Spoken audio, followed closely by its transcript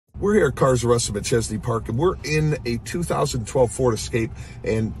We're here at Cars R Us at Chesney Park, and we're in a 2012 Ford Escape,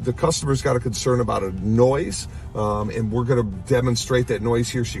 and the customer's got a concern about a noise, and we're going to demonstrate that noise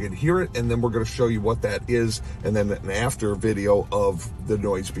here so you can hear it, and then we're going to show you what that is, and then an after video of the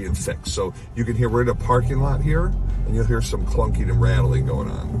noise being fixed. So you can hear, we're in a parking lot here, and you'll hear some clunking and rattling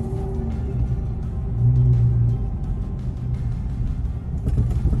going on.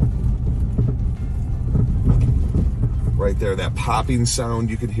 Right there, that popping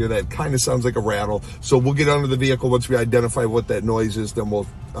sound, you can hear that. Kind of sounds like a rattle. So we'll get under the vehicle once we identify what that noise is, then we'll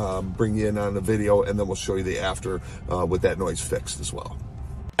bring you in on the video, and then we'll show you the after with that noise fixed as well.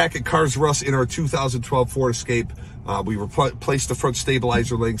 Back at Cars R Us in our 2012 Ford Escape, we replaced the front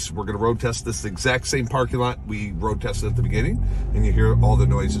stabilizer links. We're going to road test this exact same parking lot we road tested at the beginning, and you hear all the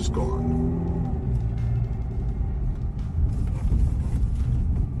noises gone.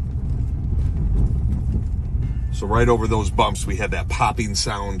 So right over those bumps, we had that popping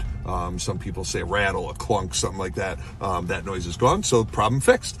sound. Some people say a rattle, a clunk, something like that. That noise is gone, so problem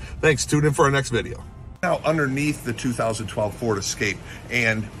fixed. Thanks, tune in for our next video. Now underneath the 2012 Ford Escape,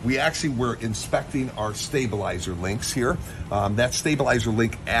 and we actually were inspecting our stabilizer links here. That stabilizer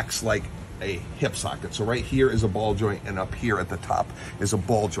link acts like a hip socket. So right here is a ball joint, and up here at the top is a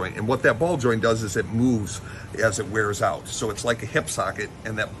ball joint. And what that ball joint does is it moves as it wears out. So it's like a hip socket,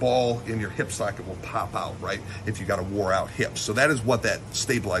 and that ball in your hip socket will pop out, right? If you got a wore out hip. So that is what that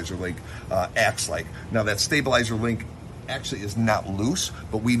stabilizer link acts like. Now that stabilizer link actually is not loose,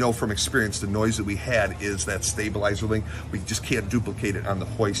 but we know from experience the noise that we had is that stabilizer link. We just can't duplicate it on the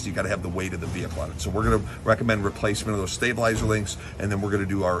hoist. You got to have the weight of the vehicle on it. So we're going to recommend replacement of those stabilizer links, and then we're going to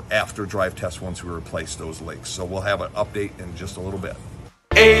do our after drive test once we replace those links. So we'll have an update in just a little bit.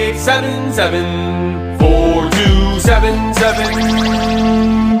 877-4277